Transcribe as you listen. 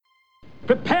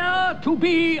Prepare to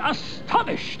be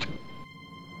astonished.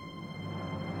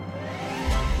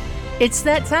 It's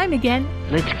that time again.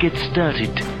 Let's get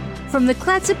started. From the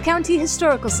Clatsop County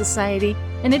Historical Society,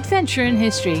 an adventure in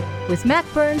history with Mac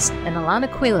Burns and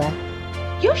Alana Quilla.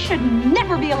 You should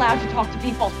never be allowed to talk to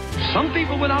people. Some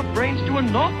people without brains do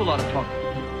an awful lot of talking.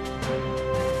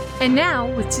 And now,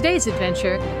 with today's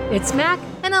adventure, it's Mac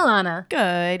and Alana.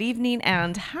 Good evening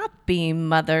and happy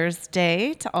Mother's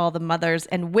Day to all the mothers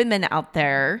and women out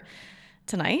there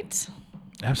tonight.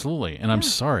 Absolutely. And I'm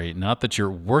sorry, not that you're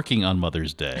working on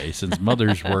Mother's Day, since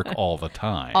mothers work all the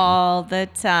time. All the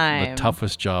time. The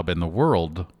toughest job in the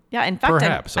world. Yeah, in fact,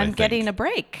 perhaps, I'm getting a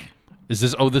break. This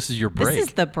is your break. This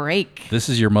is the break. This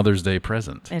is your Mother's Day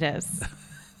present. It is.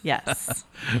 Yes.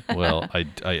 Well, I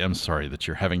am sorry that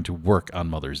you're having to work on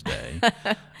Mother's Day.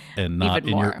 And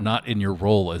not in your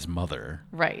role as mother.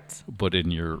 Right. But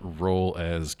in your role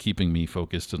as keeping me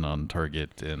focused and on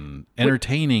target and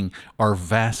entertaining our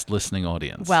vast listening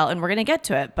audience. Well, and we're going to get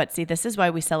to it, but see, this is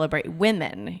why we celebrate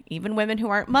women, even women who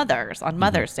aren't mothers, on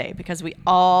Mother's Day, because we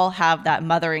all have that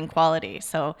mothering quality.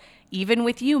 So even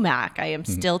with you, Mac, I am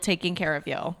still taking care of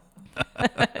you.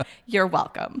 You're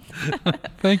welcome.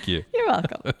 Thank you. You're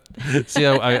welcome. See,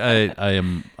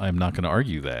 I'm not going to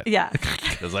argue that. Yeah.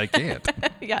 Because I can't.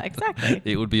 Yeah, exactly.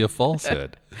 It would be a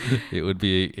falsehood. It would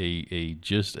be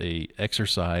just a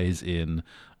exercise in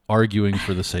arguing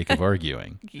for the sake of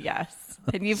arguing. Yes.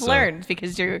 And you've learned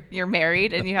because you're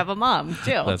married and you have a mom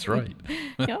too. That's right.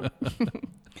 Yep.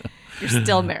 You're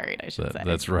still married, I should say.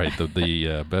 That's right.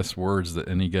 The best words that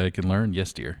any guy can learn.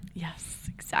 Yes, dear. Yes,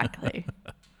 exactly.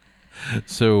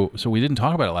 So we didn't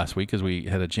talk about it last week because we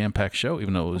had a jam-packed show,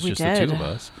 even though it was just the two of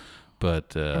us.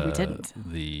 But we didn't.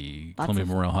 The Columbia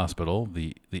Memorial Hospital,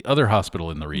 the other hospital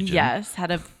in the region. Yes,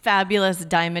 had a fabulous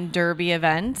Diamond Derby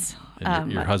event.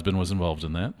 And your husband was involved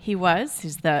in that. He was.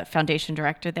 He's the foundation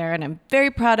director there, and I'm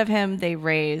very proud of him. They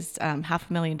raised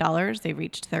 $500,000. They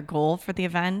reached their goal for the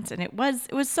event, and it was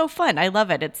so fun. I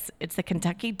love it. It's the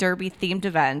Kentucky Derby themed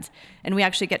event, and we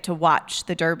actually get to watch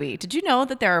the Derby. Did you know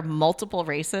that there are multiple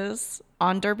races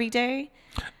on Derby Day?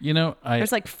 You know,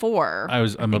 there's like 4.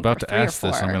 I'm about to ask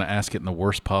this. I'm going to ask it in the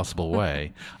worst possible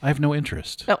way. I have no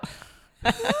interest. Oh.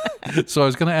 So I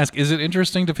was going to ask, is it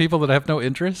interesting to people that have no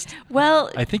interest? Well,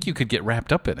 I think you could get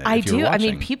wrapped up in it. I if you were do. I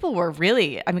watching. mean, people were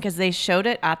really, because they showed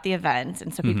it at the event,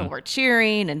 and so people were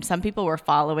cheering and some people were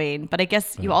following. But I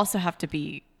guess you also have to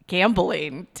be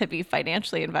gambling to be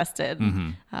financially invested,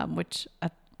 which,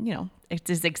 it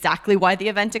is exactly why the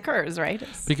event occurs, right?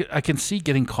 Because I can see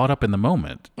getting caught up in the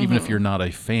moment, even if you're not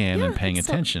a fan and paying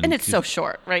attention. And it's so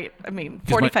short, right? I mean,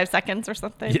 45 seconds or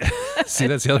something. Yeah. See,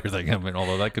 that's the other thing. I mean,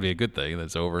 although that could be a good thing,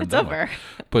 that's over and done with.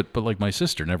 But like my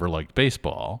sister never liked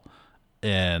baseball.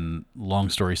 And long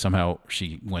story, somehow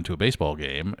she went to a baseball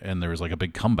game and there was like a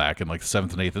big comeback in like the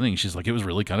 7th and 8th inning. She's like, it was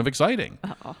really kind of exciting.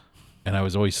 Uh-oh. And I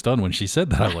was always stunned when she said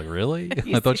that. I was like, really?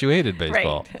 I thought you hated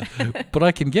baseball. Right. But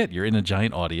I can get, you're in a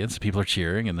giant audience, people are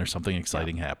cheering, and there's something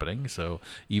exciting happening. So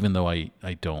even though I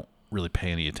don't really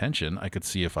pay any attention, I could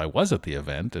see if I was at the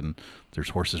event and there's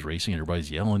horses racing and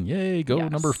everybody's yelling, yay, go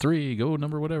number 3, go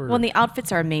number whatever. Well, and the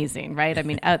outfits are amazing, right? I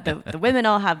mean, the women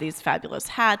all have these fabulous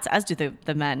hats, as do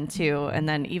the men too. And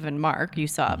then even Mark, you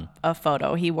saw a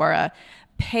photo. He wore a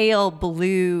pale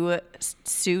blue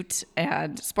suit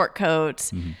and sport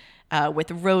coat.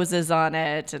 With roses on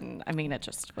it. And I mean, it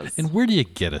just was. And where do you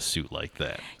get a suit like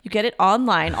that? You get it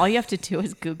online. All you have to do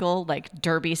is Google like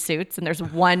Derby suits, and there's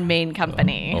one main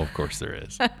company. Oh, of course there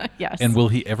is. Yes. And will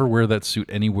he ever wear that suit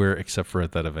anywhere except for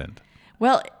at that event?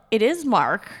 Well, it is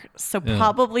Mark, so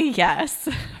probably yes,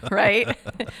 right?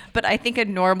 But I think a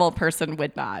normal person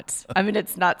would not. I mean,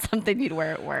 it's not something you'd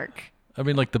wear at work. I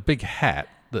mean, like the big hat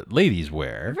that ladies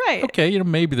wear. Right. Okay,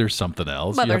 maybe there's something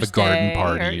else. Mother's you have a garden Day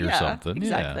party or something.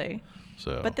 Exactly. Yeah.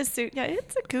 So. But the suit,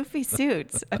 it's a goofy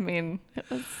suit. I mean, it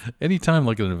was... Anytime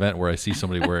like an event where I see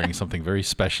somebody wearing something very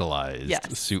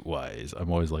specialized suit-wise, I'm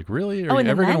always like, really? Are you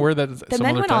ever going to wear that some other time? The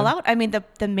men went all out. I mean,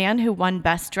 the man who won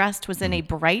Best Dressed was in a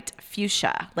bright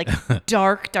fuchsia, like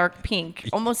dark pink,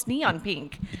 almost neon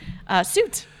pink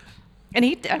suit. And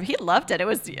he loved it. It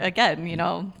was,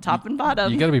 again, top and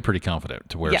bottom. You got to be pretty confident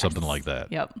to wear something like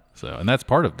that. Yep. So, and that's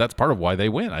part of why they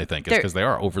win, I think, is because they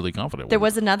are overly confident. There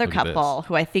was another couple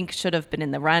who I think should have been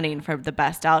in the running for the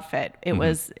best outfit. It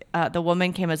was the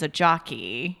woman came as a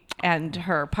jockey and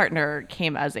her partner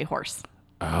came as a horse.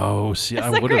 Oh, see, I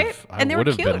would have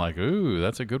been like, ooh,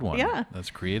 that's a good one. Yeah.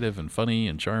 That's creative and funny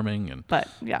and charming But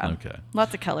yeah. Okay.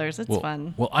 Lots of colors. It's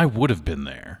fun. Well, I would have been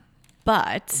there.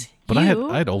 But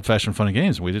I had old-fashioned fun and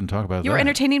games. We didn't talk about that. You were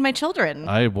entertaining my children.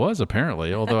 I was,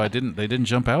 apparently, although they didn't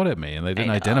jump out at me and they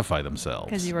didn't identify themselves.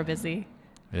 Because you were busy.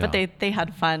 Yeah. But they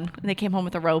had fun. And they came home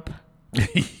with a rope. Was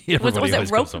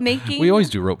it rope making? We always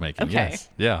do rope making. Okay. Yes.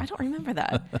 Yeah. I don't remember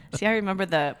that. See, I remember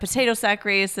the potato sack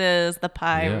races, the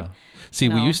pie. Yeah. See,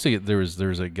 we used to get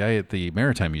there's a guy at the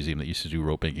Maritime Museum that used to do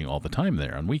rope making all the time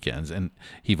there on weekends, and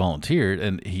he volunteered,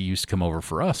 and he used to come over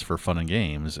for us for fun and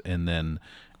games, and then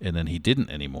he didn't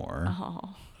anymore.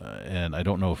 Oh. And I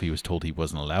don't know if he was told he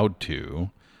wasn't allowed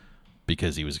to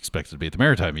because he was expected to be at the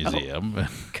Maritime Museum. Oh,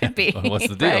 could be. What's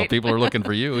the deal? Right. People are looking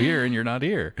for you here, and you're not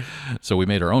here. So we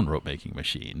made our own rope making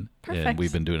machine, Perfect. and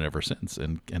we've been doing it ever since.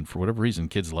 And for whatever reason,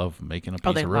 kids love making a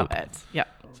piece they of rope. love it. Yeah.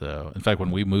 So, in fact,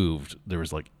 when we moved, there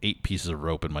was like 8 pieces of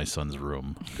rope in my son's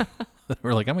room.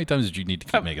 We're like, how many times did you need to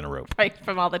keep making a rope? Right,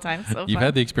 from all the time. So You've fun.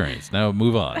 had the experience. Now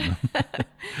move on.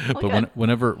 But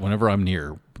whenever I'm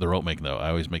near the rope making, though, I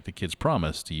always make the kids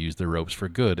promise to use their ropes for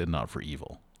good and not for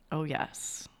evil. Oh,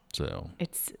 yes. So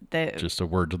It's the just a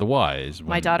word to the wise.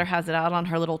 my daughter has it out on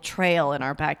her little trail in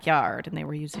our backyard, and they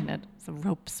were using it as a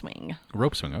rope swing.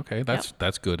 Rope swing. Okay,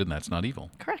 that's good, and that's not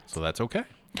evil. Correct. So that's okay.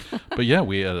 But yeah,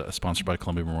 we sponsored by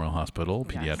Columbia Memorial Hospital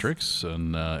Pediatrics,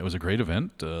 and it was a great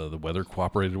event. The weather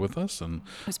cooperated with us, and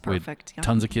It was we had perfect. Yeah.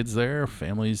 tons of kids there,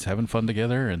 families having fun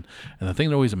together, and the thing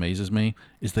that always amazes me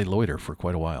is they loiter for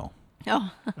quite a while.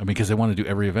 Oh, I mean, because they want to do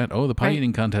every event. Oh, the pie Right.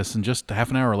 eating contest in just half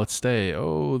an hour. Let's stay.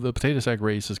 Oh, the potato sack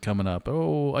race is coming up.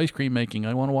 Oh, ice cream making.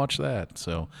 I want to watch that.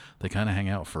 So they kind of hang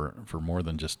out for more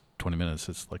than just 20 minutes.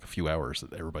 It's like a few hours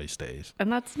that everybody stays.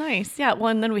 and that's nice. Yeah. Well,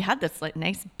 and then we had this like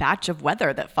nice batch of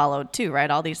weather that followed too, right?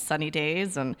 All these sunny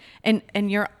days, and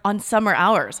you're on summer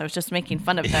hours. I was just making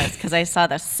fun of this because I saw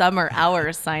the summer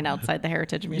hours sign outside the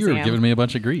Heritage You Museum. were giving me a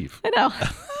bunch of grief. I know.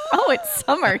 Oh, it's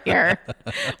summer here.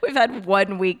 We've had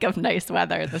 1 week of nice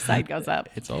weather. The sign goes up.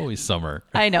 It's always summer.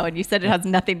 I know, and you said it has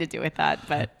nothing to do with that,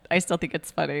 but I still think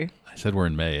it's funny. I said we're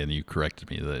in May, and you corrected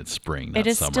me that it's spring, not It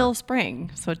is summer. still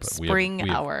spring, so it's We spring have,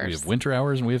 hours. We have winter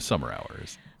hours and we have summer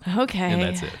hours. Okay. And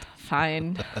that's it.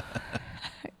 Fine.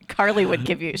 Carly would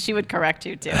she would correct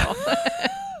you too.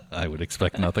 I would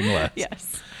expect nothing less.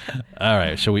 Yes. All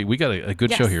right, so we got a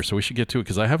good show Yes. here, so we should get to it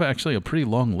because I have actually a pretty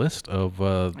long list of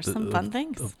some fun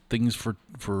things. of things for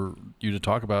you to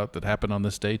talk about that happened on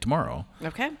this day tomorrow,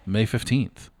 Okay. May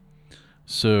 15th.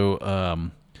 So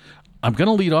I'm going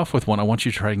to lead off with one. I want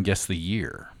you to try and guess the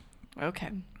year, Okay.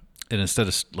 and instead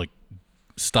of like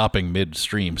stopping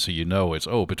midstream, so you know it's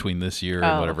between this year and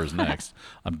Oh. whatever's next.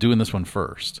 I'm doing this one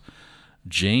first.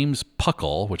 James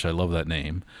Puckle, which I love that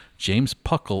name. James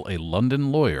Puckle, a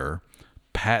London lawyer,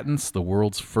 patents the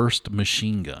world's first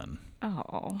machine gun.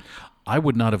 Oh. I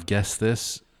would not have guessed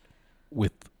this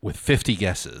with 50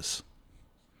 guesses.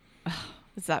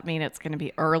 Does that mean it's going to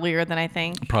be earlier than I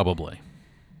think? Probably.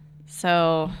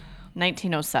 So,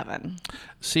 1907.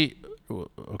 See,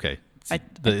 okay.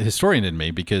 The historian in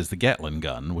me, because the Gatling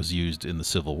gun was used in the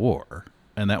Civil War,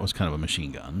 and that was kind of a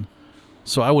machine gun.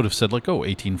 So I would have said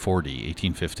 1840,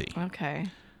 1850. Okay.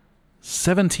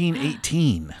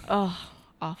 1718. Oh,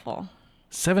 awful.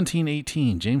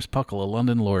 1718. James Puckle, a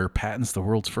London lawyer, patents the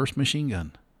world's first machine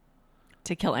gun.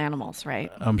 To kill animals,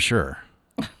 right? I'm sure.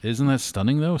 Isn't that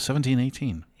stunning, though?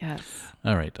 1718. Yes.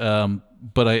 All right.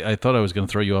 But I thought I was going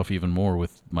to throw you off even more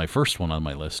with my first one on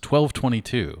my list,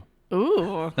 1222.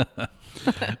 Ooh.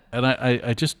 And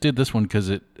I just did this one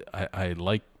because I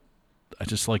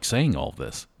just like saying all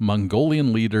this.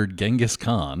 Mongolian leader Genghis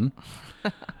Khan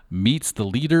meets the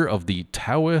leader of the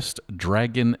Taoist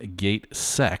Dragon Gate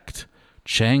sect,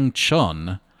 Chang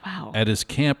Chun, Wow. at his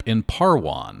camp in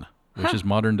Parwan, which is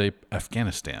modern-day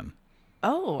Afghanistan.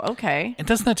 Oh, okay. And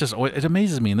doesn't that it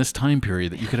amazes me in this time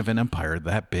period that you could have an empire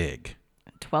that big.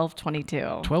 1222.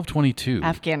 1222.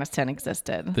 Afghanistan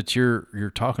existed. That you're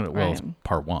talking to, well, it's Right.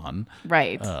 Parwan.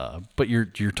 Right. But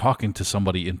you're talking to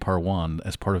somebody in Parwan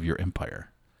as part of your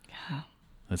empire. Yeah.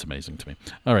 That's amazing to me.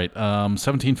 All right,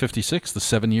 1756, the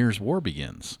 7 Years' War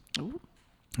begins. Ooh.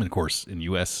 And of course, in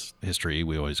U.S. history,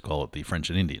 we always call it the French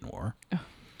and Indian War.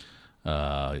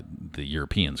 The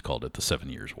Europeans called it the 7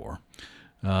 Years' War.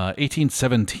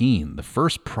 1817, the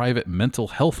first private mental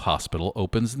health hospital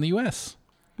opens in the U.S.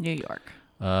 New York.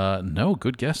 No,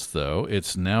 good guess, though.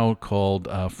 It's now called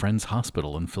Friends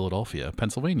Hospital in Philadelphia,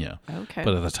 Pennsylvania. Okay.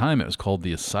 But at the time, it was called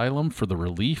the Asylum for the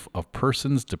Relief of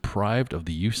Persons Deprived of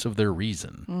the Use of Their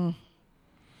Reason.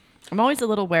 I'm always a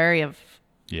little wary of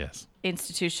Yes.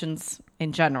 institutions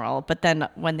in general, but then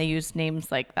when they use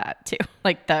names like that too,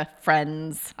 like the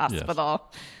Friends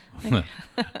Hospital.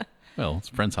 Well, it's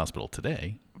Friends Hospital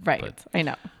today. Right. But, I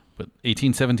know. but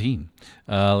 1817.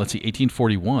 Let's see,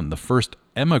 1841, the first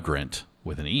emigrant,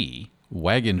 with an E,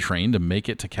 wagon train to make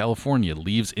it to California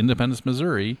leaves Independence,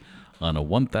 Missouri on a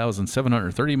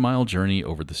 1,730-mile journey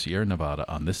over the Sierra Nevada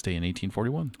on this day in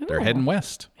 1841. Ooh. They're heading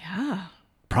west. Yeah.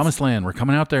 Promised land. We're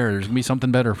coming out there. There's going to be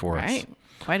something better for us. Right.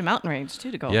 Quite a mountain range,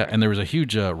 too, to go over. Yeah, and there was a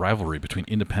huge rivalry between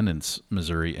Independence,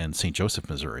 Missouri, and St. Joseph,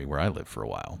 Missouri, where I lived for a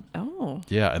while. Oh.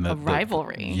 Yeah. And a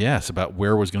rivalry. Yes, about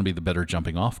where was going to be the better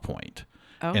jumping off point.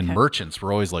 Okay. And merchants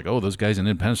were always like, oh, those guys in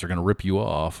Independence are going to rip you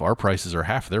off. Our prices are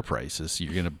half their prices. So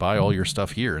you're going to buy all your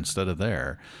stuff here instead of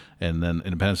there. And then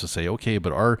Independence would say, okay,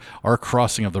 but our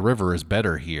crossing of the river is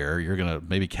better here. You're going to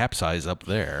maybe capsize up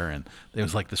there. And it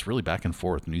was like this really back and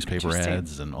forth, newspaper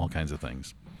ads and all kinds of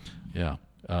things. Yeah.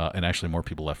 And actually more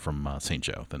people left from St.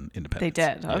 Joe than Independence.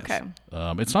 They did. Yes. Okay.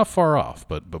 It's not far off,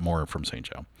 but more from St.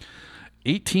 Joe.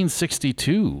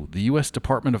 1862, the U.S.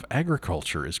 Department of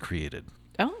Agriculture is created.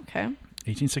 Oh, okay.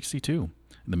 1862,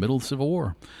 in the middle of the Civil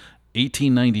War.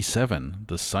 1897,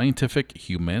 the Scientific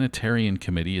Humanitarian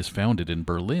Committee is founded in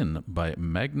Berlin by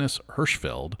Magnus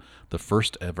Hirschfeld, the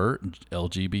first ever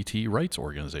LGBT rights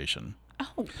organization.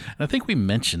 Oh. And I think we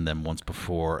mentioned them once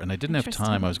before, and I didn't have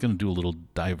time. I was going to do a little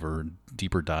deeper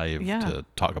dive to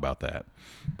talk about that.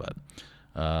 But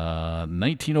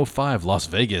 1905, Las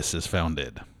Vegas is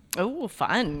founded. Oh,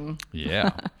 fun. Yeah.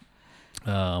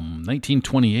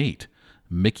 1928,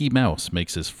 Mickey Mouse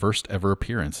makes his first ever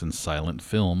appearance in silent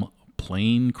film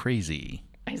Plain Crazy.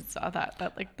 I saw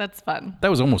that. That's fun. That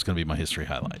was almost going to be my history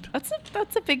highlight.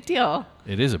 That's a big deal.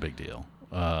 It is a big deal.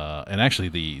 And actually,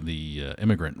 the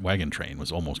immigrant wagon train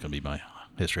was almost going to be my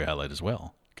history highlight as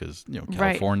well, because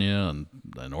California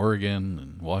and Oregon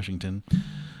and Washington.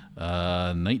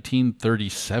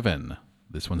 1937.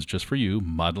 This one's just for you.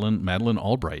 Madeleine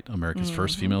Albright, America's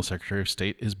first female Secretary of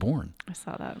State, is born. I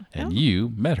saw that. And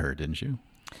you met her, didn't you?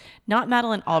 Not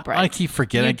Madeleine Albright. I keep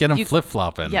forgetting. I get them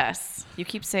flip-flopping. Yes. You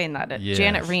keep saying that. Yes,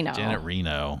 Janet Reno. Janet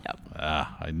Reno. Yep.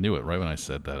 I knew it right when I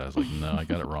said that. I was like, no, I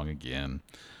got it wrong again.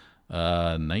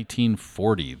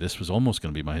 1940. This was almost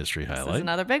going to be my history highlight. This is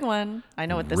another big one. I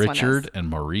know what this one is. Richard and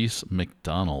Maurice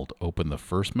McDonald opened the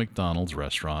first McDonald's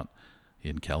restaurant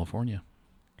in California.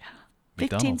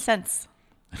 15 cents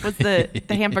was the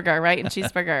hamburger, right? And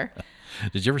cheeseburger.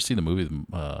 Did you ever see the movie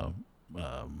with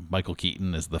Michael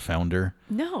Keaton as the founder?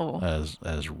 No. As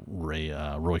Roy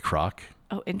Kroc.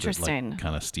 Oh, interesting.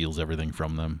 Kind of steals everything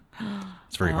from them.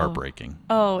 It's very heartbreaking.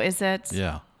 Oh, is it?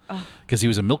 Yeah. Because he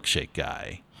was a milkshake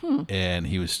guy. And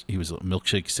he was a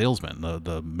milkshake salesman,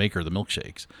 the maker of the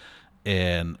milkshakes.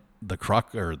 And the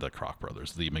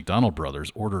McDonald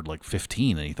brothers ordered like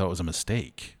 15, and he thought it was a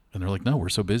mistake. And they're like, no, we're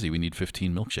so busy, we need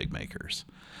 15 milkshake makers.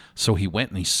 So he went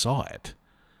and he saw it.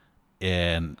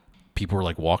 And people were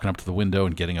like walking up to the window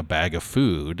and getting a bag of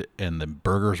food, and the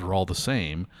burgers were all the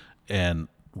same. And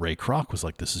Ray Kroc was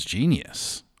like, this is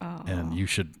genius. And you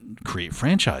should create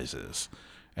franchises.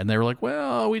 And they were like,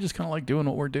 well, we just kind of like doing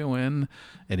what we're doing.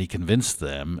 And he convinced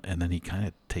them, and then he kind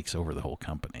of takes over the whole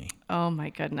company. Oh, my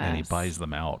goodness. And he buys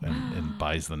them out and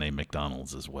buys the name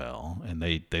McDonald's as well. And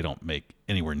they don't make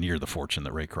anywhere near the fortune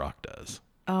that Ray Kroc does.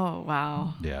 Oh,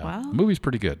 wow. Yeah. Wow. The movie's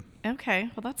pretty good. Okay.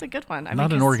 Well, that's a good one.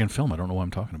 Not an Oregon film. I don't know why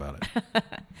I'm talking about it.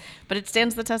 But it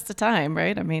stands the test of time,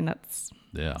 right? I mean, that's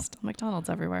still McDonald's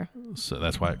everywhere. So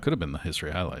that's why it could have been the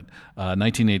history highlight.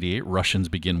 1988, Russians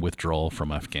begin withdrawal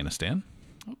from Afghanistan.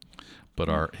 But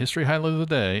our history highlight of the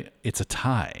day, it's a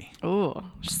tie. Oh,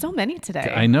 so many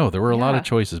today. I know. There were a lot of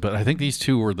choices, but I think these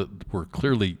two were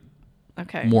clearly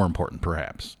more important,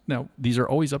 perhaps. Now, these are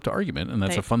always up to argument, and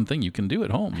that's a fun thing you can do at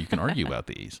home. You can argue about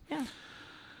these. Yeah.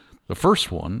 The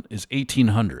first one is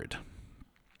 1800.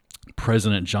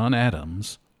 President John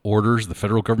Adams orders the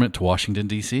federal government to Washington,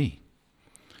 D.C.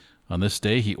 On this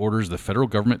day, he orders the federal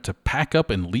government to pack up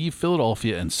and leave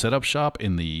Philadelphia and set up shop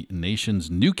in the nation's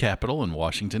new capital in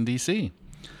Washington, D.C.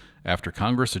 After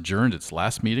Congress adjourned its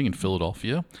last meeting in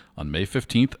Philadelphia on May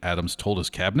 15th, Adams told his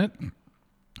cabinet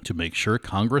to make sure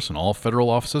Congress and all federal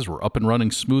offices were up and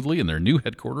running smoothly in their new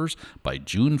headquarters by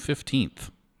June 15th.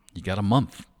 You got a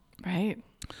month. Right.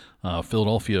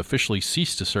 Philadelphia officially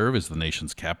ceased to serve as the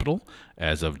nation's capital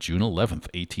as of June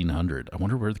 11th, 1800. I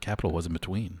wonder where the capital was in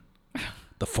between.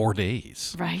 The 4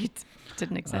 days. Right.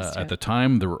 Didn't exist yet. At the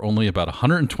time, there were only about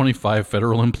 125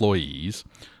 federal employees.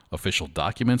 Official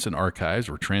documents and archives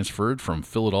were transferred from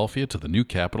Philadelphia to the new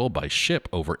capital by ship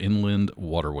over inland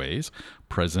waterways.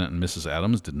 President and Mrs.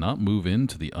 Adams did not move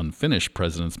into the unfinished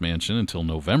president's mansion until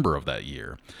November of that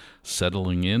year.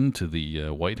 Settling into the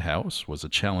White House was a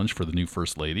challenge for the new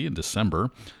First Lady. In December,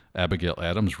 Abigail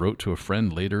Adams wrote to a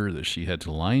friend later that she had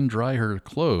to line dry her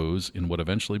clothes in what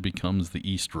eventually becomes the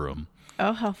East Room.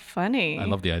 Oh, how funny. I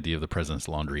love the idea of the president's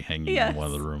laundry hanging in one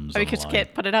of the rooms. Because you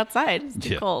can't put it outside. It's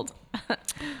too cold.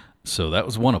 So that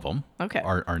was one of them. Okay.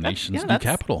 Our nation's new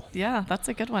capital. Yeah, that's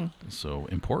a good one. So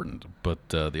important. But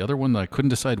the other one, I couldn't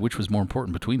decide which was more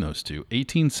important between those two.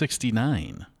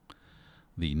 1869.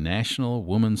 The National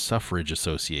Woman Suffrage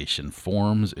Association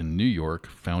forms in New York,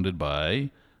 founded by,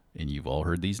 and you've all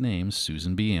heard these names,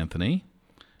 Susan B. Anthony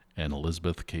and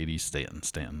Elizabeth Cady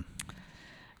Stanton.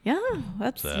 Yeah,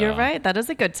 you're right. That is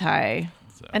a good tie.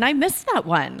 And I missed that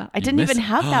one. I didn't even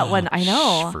have that one. I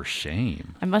know. For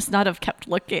shame. I must not have kept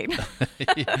looking.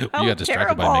 You got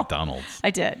distracted by McDonald's.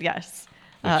 I did, yes.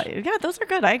 Yeah, those are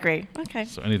good. I agree. Okay.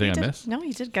 So anything I missed? No,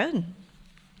 you did good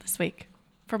this week.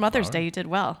 For Mother's Day, you did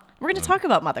well. We're going to talk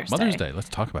about Mother's Day. Mother's Day. Let's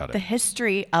talk about it. The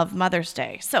history of Mother's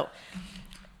Day. So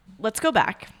let's go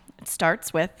back. It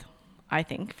starts with, I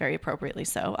think, very appropriately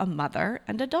so, a mother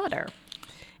and a daughter.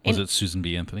 Was it Susan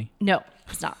B. Anthony? No,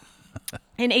 it's not.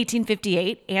 In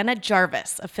 1858, Anna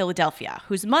Jarvis of Philadelphia,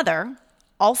 whose mother,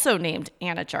 also named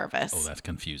Anna Jarvis. Oh, that's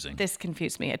confusing. This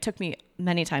confused me. It took me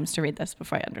many times to read this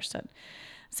before I understood.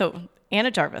 So Anna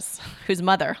Jarvis, whose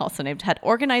mother, also named, had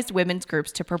organized women's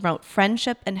groups to promote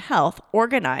friendship and health,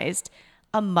 organized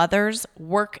a mother's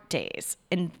work days.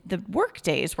 And the work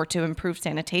days were to improve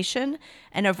sanitation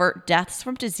and avert deaths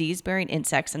from disease-bearing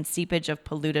insects and seepage of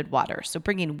polluted water. So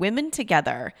bringing women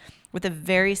together with a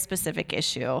very specific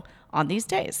issue on these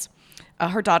days.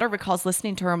 Her daughter recalls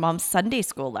listening to her mom's Sunday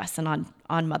school lesson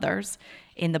on mothers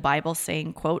in the Bible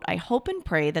saying, quote, "I hope and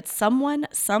pray that someone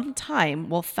sometime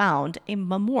will found a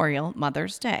memorial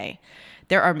Mother's Day.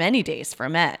 There are many days for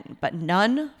men, but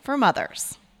none for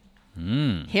mothers."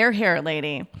 Hear, hear,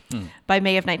 lady. By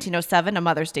May of 1907, a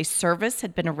Mother's Day service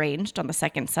had been arranged on the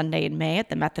second Sunday in May at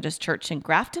the Methodist Church in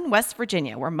Grafton, West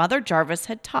Virginia, where Mother Jarvis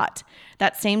had taught.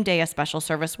 That same day, a special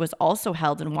service was also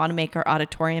held in Wanamaker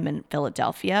Auditorium in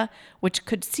Philadelphia, which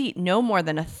could seat no more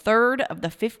than a third of the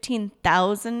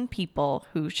 15,000 people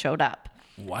who showed up.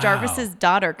 Wow. Jarvis's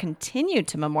daughter continued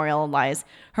to memorialize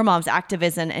her mom's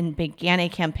activism and began a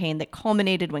campaign that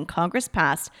culminated when Congress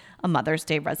passed a Mother's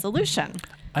Day resolution.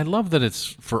 I love that it's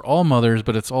for all mothers,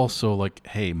 but it's also like,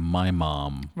 hey, my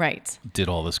mom did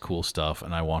all this cool stuff,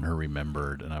 and I want her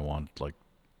remembered, and I want to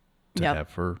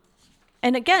have her.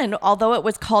 And again, although it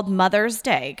was called Mother's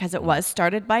Day, because it was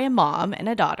started by a mom and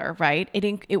a daughter, right?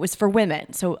 It was for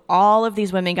women. So all of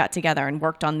these women got together and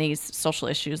worked on these social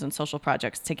issues and social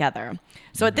projects together.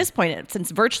 So at this point, since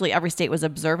virtually every state was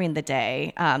observing the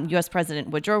day, U.S. President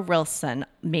Woodrow Wilson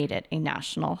made it a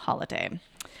national holiday.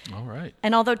 All right.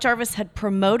 And although Jarvis had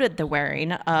promoted the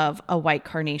wearing of a white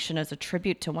carnation as a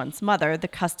tribute to one's mother, the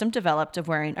custom developed of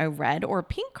wearing a red or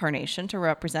pink carnation to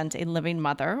represent a living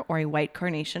mother, or a white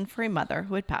carnation for a mother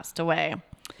who had passed away.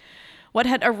 What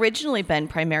had originally been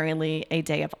primarily a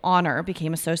day of honor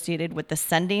became associated with the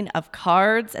sending of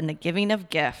cards and the giving of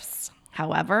gifts.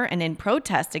 However, and in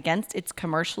protest against its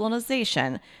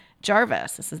commercialization,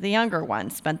 Jarvis, this is the younger one,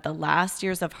 spent the last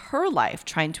years of her life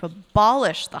trying to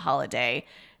abolish the holiday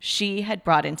she had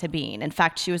brought into being. In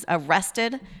fact, she was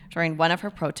arrested during one of her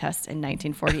protests in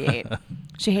 1948.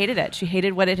 She hated it. She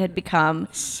hated what it had become.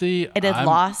 It had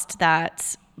lost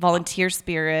that volunteer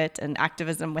spirit and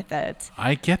activism with it.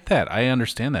 I get that. I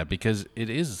understand that, because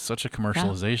it is such a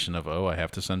commercialization of, I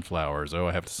have to send flowers.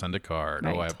 I have to send a card.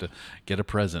 I have to get a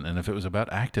present. And if it was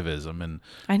about activism and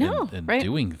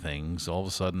doing things, all of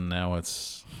a sudden now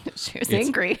it's... She was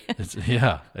angry.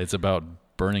 It's about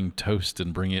burning toast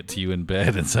and bringing it to you in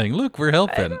bed and saying, look, we're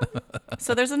helping.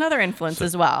 So there's another influence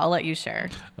as well. I'll let you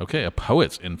share. Okay, a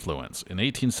poet's influence. In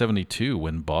 1872,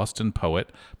 when Boston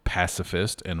poet,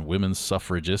 pacifist, and women's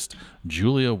suffragist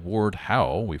Julia Ward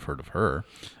Howe, we've heard of her,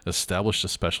 established a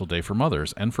special day for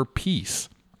mothers and for peace,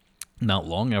 not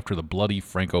long after the bloody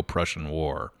Franco-Prussian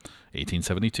War,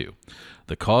 1872.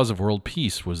 The cause of world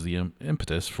peace was the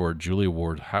impetus for Julia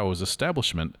Ward Howe's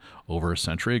establishment over a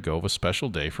century ago of a special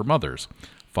day for mothers.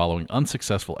 Following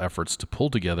unsuccessful efforts to pull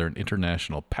together an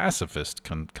international pacifist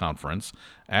conference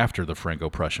after the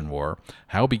Franco-Prussian War,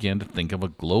 Howe began to think of a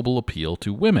global appeal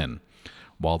to women.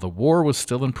 While the war was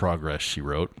still in progress, she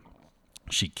wrote,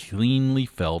 she keenly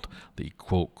felt the,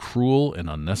 quote, cruel and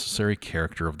unnecessary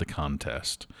character of the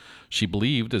contest. She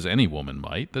believed, as any woman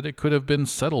might, that it could have been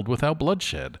settled without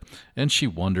bloodshed, and she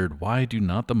wondered, why do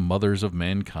not the mothers of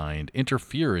mankind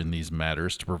interfere in these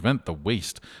matters to prevent the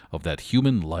waste of that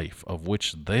human life of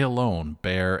which they alone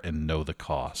bear and know the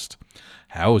cost?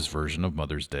 Howe's version of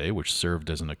Mother's Day, which served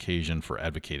as an occasion for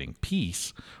advocating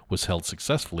peace, was held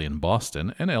successfully in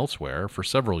Boston and elsewhere for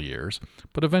several years,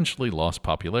 but eventually lost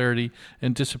popularity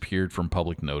and disappeared from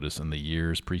public notice in the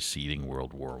years preceding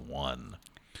World War I.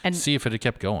 And see if it had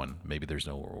kept going. Maybe there's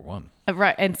no World War I.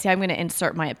 Right. And see, I'm going to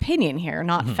insert my opinion here,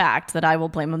 not fact, that I will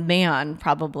blame a man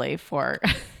probably for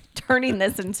turning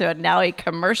this into a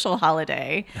commercial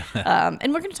holiday.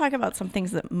 And we're going to talk about some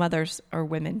things that mothers or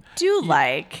women do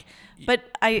like. But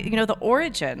the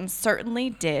origin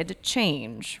certainly did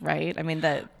change, right? I mean,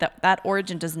 that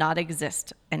origin does not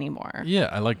exist anymore. Yeah,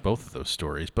 I like both of those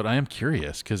stories, but I am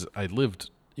curious because I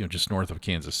lived, just north of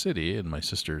Kansas City, and my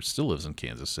sister still lives in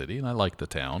Kansas City, and I like the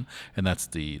town, and that's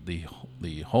the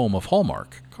home of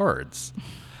Hallmark cards.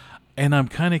 And I'm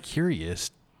kind of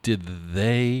curious, did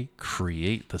they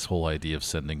create this whole idea of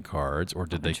sending cards, or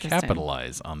did they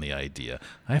capitalize on the idea?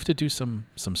 I have to do some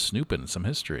snooping, some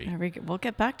history. We'll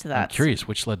get back to that. I'm curious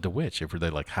which led to which. If were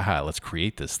they like, haha, let's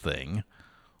create this thing,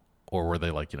 or were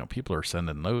they like, people are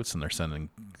sending notes and they're sending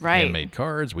handmade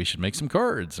cards. We should make some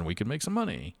cards and we could make some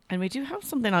money. And we do have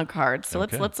something on cards, so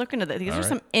let's look into that. These are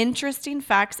some interesting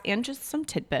facts and just some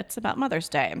tidbits about Mother's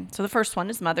Day. So the first one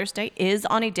is Mother's Day is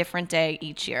on a different day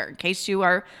each year. In case you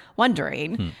are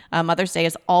wondering, Mother's Day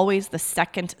is always the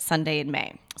second Sunday in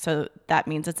May. So that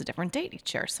means it's a different date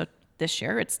each year. So this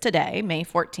year it's today, May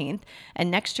 14th,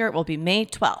 and next year it will be May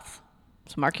 12th.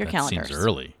 So mark your calendars. Seems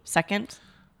early. Second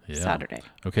Saturday.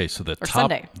 Okay, so the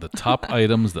top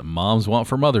items that moms want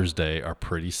for Mother's Day are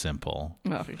pretty simple.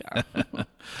 Oh, yeah.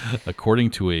 According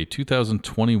to a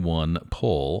 2021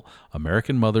 poll,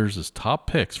 American mothers' top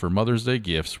picks for Mother's Day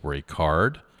gifts were a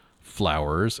card,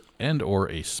 flowers, and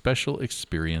or a special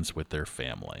experience with their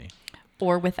family.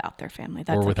 Or without their family.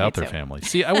 That's without their family.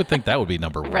 See, I would think that would be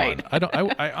number one. Right.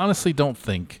 I honestly don't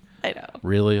think. I know.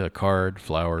 Really, a card,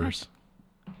 flowers.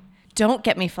 Don't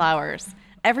get me flowers.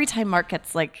 Every time Mark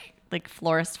gets like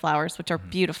florist flowers, which are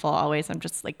beautiful always, I'm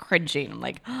just like cringing. I'm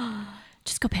like, oh,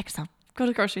 just go pick some. Go to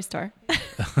the grocery store.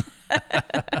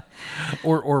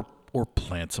 or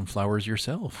plant some flowers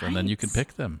yourself, and then you can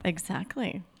pick them.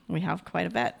 Exactly. We have quite a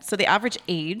bit. So the average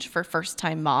age for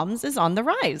first-time moms is on the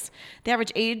rise. The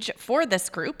average age for this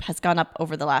group has gone up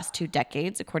over the last 2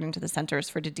 decades, according to the Centers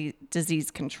for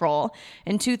Disease Control.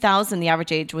 In 2000, the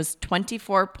average age was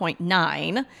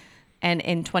 24.9. And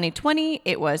in 2020,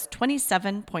 it was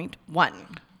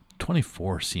 27.1.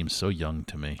 24 seems so young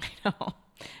to me. I know.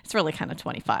 It's really kind of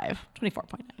 25,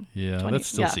 24.9. Yeah, that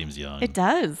still seems young. It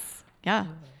does. Yeah.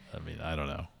 I mean, I don't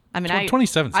know. I mean,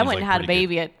 27 seems I went and had a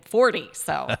baby at 40,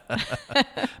 so.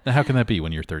 Now, how can that be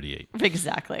when you're 38?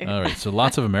 Exactly. All right, so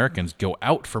lots of Americans go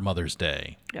out for Mother's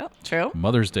Day. Yep, true.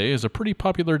 Mother's Day is a pretty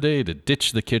popular day to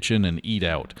ditch the kitchen and eat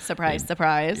out. Surprise.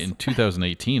 In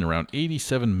 2018, around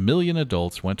 87 million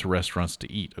adults went to restaurants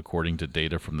to eat, according to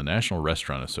data from the National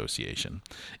Restaurant Association.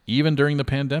 Even during the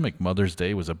pandemic, Mother's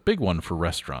Day was a big one for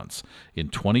restaurants. In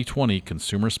 2020,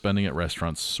 consumer spending at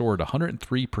restaurants soared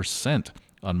 103%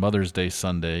 on Mother's Day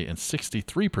Sunday and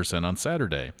 63% on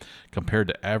Saturday, compared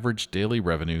to average daily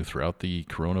revenue throughout the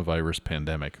coronavirus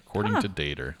pandemic, according to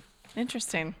data.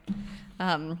 Interesting.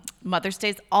 Mother's Day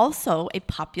is also a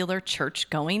popular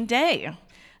church-going day.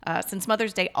 Since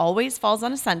Mother's Day always falls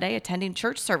on a Sunday, attending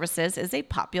church services is a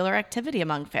popular activity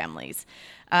among families.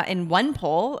 In one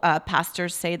poll,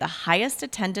 pastors say the highest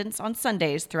attendance on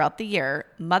Sundays throughout the year,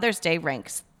 Mother's Day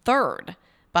ranks third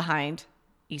behind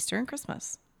Easter and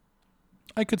Christmas.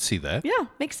 I could see that. Yeah,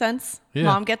 makes sense. Yeah.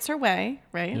 Mom gets her way,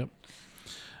 right?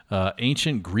 Yep.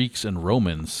 Ancient Greeks and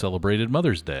Romans celebrated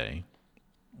Mother's Day.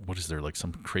 What is there, like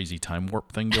some crazy time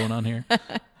warp thing going on here?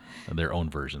 Their own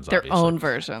versions, Their obviously. own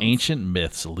versions. Ancient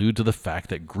myths allude to the fact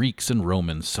that Greeks and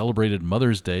Romans celebrated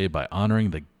Mother's Day by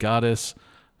honoring the goddess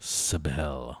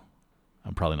Cybele.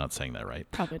 I'm probably not saying that right.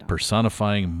 Probably not.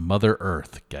 Personifying Mother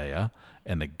Earth, Gaia,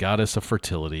 and the goddess of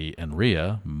fertility, and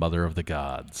Rhea, mother of the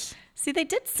gods. See, they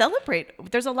did celebrate.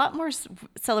 There's a lot more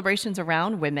celebrations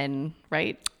around women,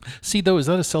 right? See, though, is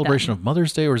that a celebration of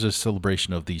Mother's Day, or is it a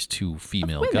celebration of these two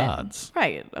female gods?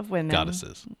 Right, of women.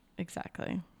 Goddesses.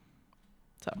 Exactly.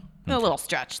 So, a little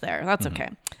stretch there. That's okay.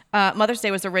 Mother's Day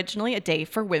was originally a day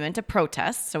for women to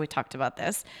protest, so we talked about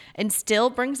this, and still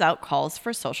brings out calls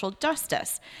for social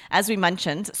justice. As we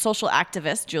mentioned, social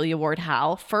activist Julia Ward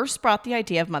Howe first brought the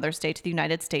idea of Mother's Day to the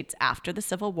United States after the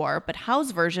Civil War, but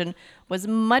Howe's version was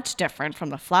much different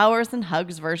from the flowers and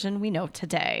hugs version we know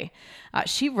today.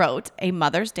 She wrote a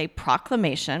Mother's Day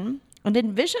proclamation and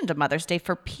envisioned a Mother's Day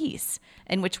for peace,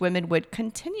 in which women would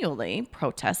continually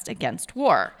protest against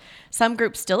war. Some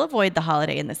groups still avoid the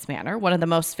holiday in this manner, one of the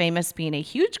most famous being a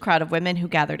huge crowd of women who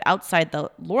gathered outside the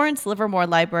Lawrence Livermore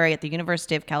Library at the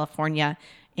University of California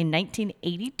in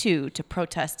 1982 to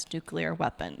protest nuclear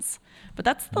weapons. But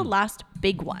that's the last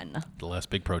big one. The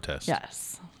last big protest.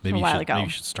 Yes. Maybe a while ago. Maybe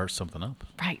you should start something up.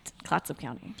 Right. Clatsop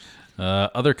County.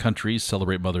 Other countries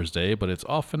celebrate Mother's Day, but it's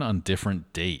often on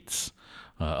different dates.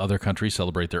 Other countries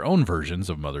celebrate their own versions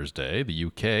of Mother's Day. The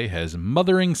UK has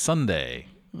Mothering Sunday.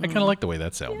 I kind of like the way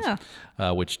that sounds.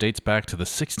 Yeah. Which dates back to the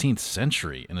 16th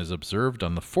century and is observed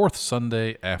on the fourth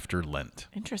Sunday after Lent.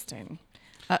 Interesting.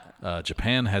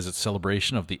 Japan has its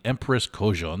celebration of the Empress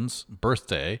Kojon's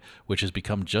birthday, which has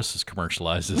become just as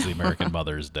commercialized as the American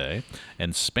Mother's Day.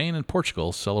 And Spain and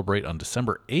Portugal celebrate on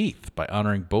December 8th by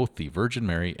honoring both the Virgin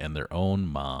Mary and their own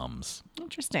moms.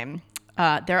 Interesting.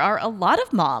 There are a lot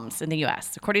of moms in the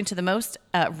U.S. According to the most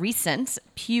recent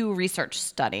Pew Research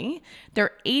study, there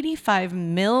are 85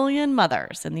 million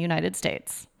mothers in the United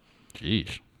States.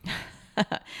 Jeez.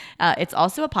 It's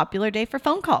also a popular day for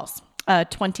phone calls. A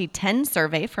 2010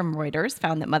 survey from Reuters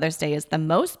found that Mother's Day is the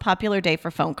most popular day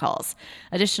for phone calls.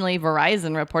 Additionally,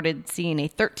 Verizon reported seeing a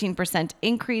 13%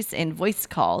 increase in voice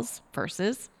calls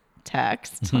versus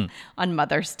text on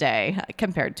Mother's Day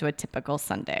compared to a typical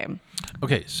Sunday.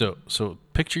 Okay, so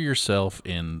picture yourself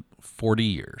in 40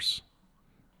 years.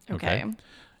 Okay.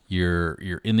 You're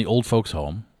in the old folks'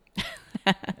 home.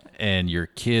 And your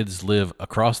kids live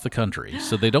across the country,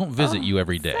 so they don't visit you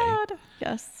every day. Sad.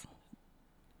 Yes.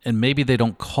 And maybe they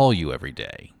don't call you every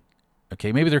day.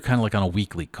 Okay, maybe they're kind of like on a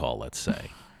weekly call, let's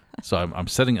say. So I'm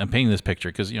painting this picture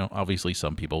because, obviously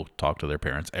some people talk to their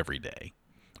parents every day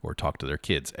or talk to their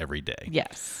kids every day.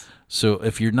 Yes. So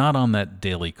if you're not on that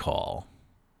daily call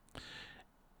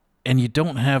and you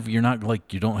don't have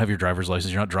your driver's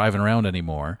license, you're not driving around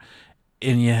anymore,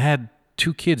 and you had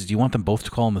 2 kids, do you want them both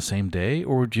to call on the same day,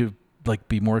 or would you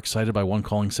be more excited by one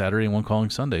calling Saturday and one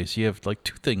calling Sunday? So you have 2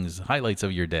 things, highlights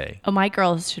of your day. Oh, my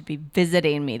girls should be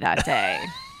visiting me that day.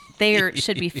 They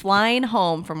should be flying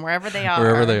home from wherever they are.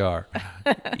 Wherever they are.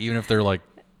 Even if they're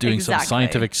doing some Exactly.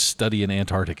 scientific study in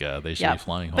Antarctica, they should be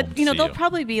flying home. But, to see they'll you.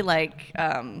 probably be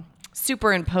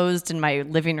superimposed in my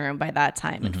living room by that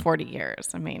time in 40 years.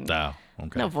 I mean, Oh,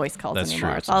 okay. no voice calls That's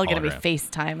anymore. true. It's all going to be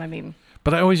hologram. FaceTime. I mean,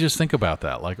 But I always just think about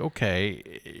that. Okay,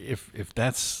 if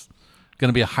that's going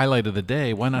to be a highlight of the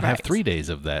day, why not have Right. 3 days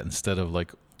of that instead of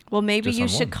well, maybe just you on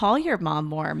should one? call your mom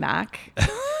more, Mac,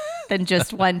 than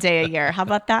just one day a year. How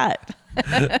about that?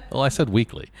 Well, I said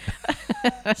weekly.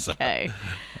 Okay.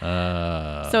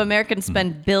 So Americans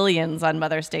spend billions on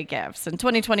Mother's Day gifts. In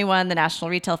 2021, the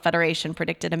National Retail Federation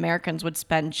predicted Americans would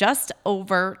spend just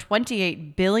over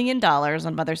 $28 billion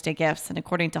on Mother's Day gifts. And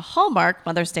according to Hallmark,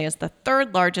 Mother's Day is the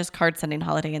 3rd largest card-sending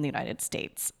holiday in the United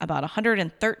States. About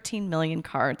 113 million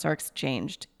cards are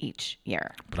exchanged each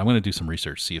year. But I'm going to do some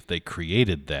research, see if they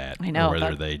created that I know, or whether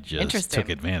but they just interesting. took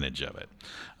advantage of it.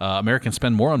 Americans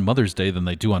spend more on Mother's Day than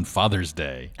they do on Father's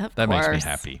Day. Of That makes me course.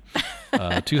 happy.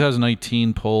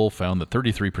 2019 poll found that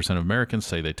 33% of Americans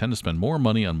say they tend to spend more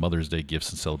money on Mother's Day gifts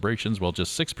and celebrations, while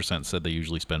just 6% said they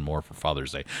usually spend more for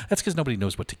Father's Day. That's because nobody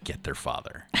knows what to get their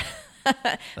father.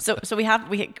 So we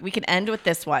can end with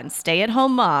this one.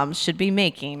 Stay-at-home moms should be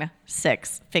making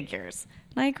 6 figures.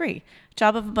 And I agree.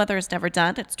 Job of a mother is never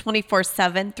done. It's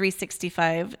 24/7,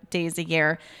 365 days a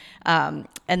year. And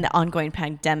the ongoing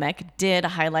pandemic did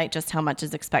highlight just how much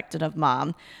is expected of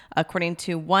mom. According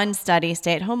to one study,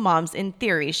 stay-at-home moms, in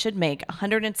theory, should make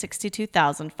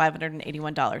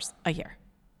 $162,581 a year.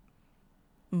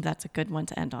 That's a good one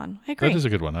to end on. I agree. That is a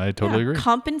good one. I totally agree.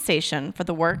 Compensation for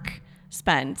the work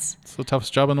spent. It's the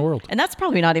toughest job in the world. And that's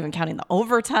probably not even counting the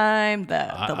overtime,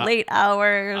 the late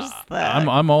hours,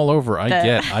 I'm all over.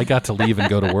 I got to leave and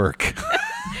go to work.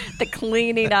 the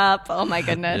cleaning up. Oh my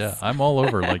goodness. Yeah, I'm all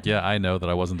over. I know that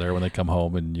I wasn't there when they come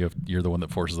home, and you're the one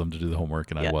that forces them to do the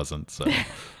homework, and I wasn't. So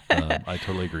I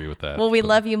totally agree with that. Well, we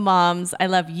love you, moms. I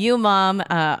love you, Mom.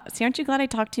 See, aren't you glad I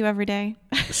talk to you every day?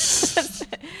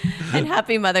 And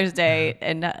happy Mother's Day.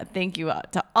 And thank you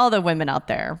to all the women out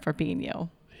there for being you.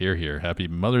 Hear, hear. Happy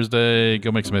Mother's Day.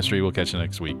 Go make some history. We'll catch you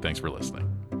next week. Thanks for listening.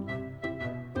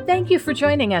 Thank you for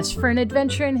joining us for An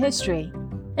Adventure in History.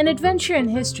 An Adventure in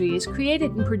History is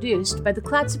created and produced by the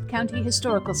Clatsop County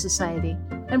Historical Society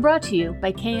and brought to you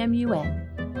by KMUN.